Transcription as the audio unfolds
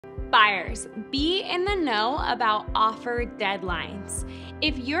Buyers, be in the know about offer deadlines.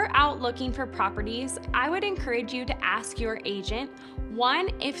 If you're out looking for properties, I would encourage you to ask your agent, one,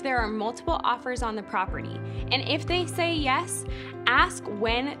 if there are multiple offers on the property, and if they say yes, ask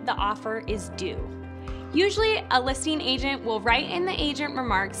when the offer is due. Usually, a listing agent will write in the agent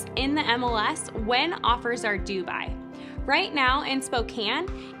remarks in the MLS when offers are due by. Right now in Spokane,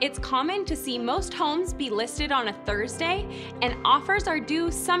 it's common to see most homes be listed on a Thursday and offers are due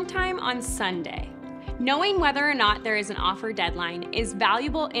sometime on Sunday. Knowing whether or not there is an offer deadline is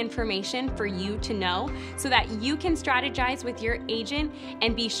valuable information for you to know so that you can strategize with your agent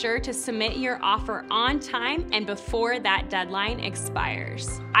and be sure to submit your offer on time and before that deadline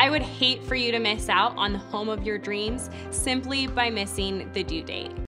expires. I would hate for you to miss out on the home of your dreams simply by missing the due date.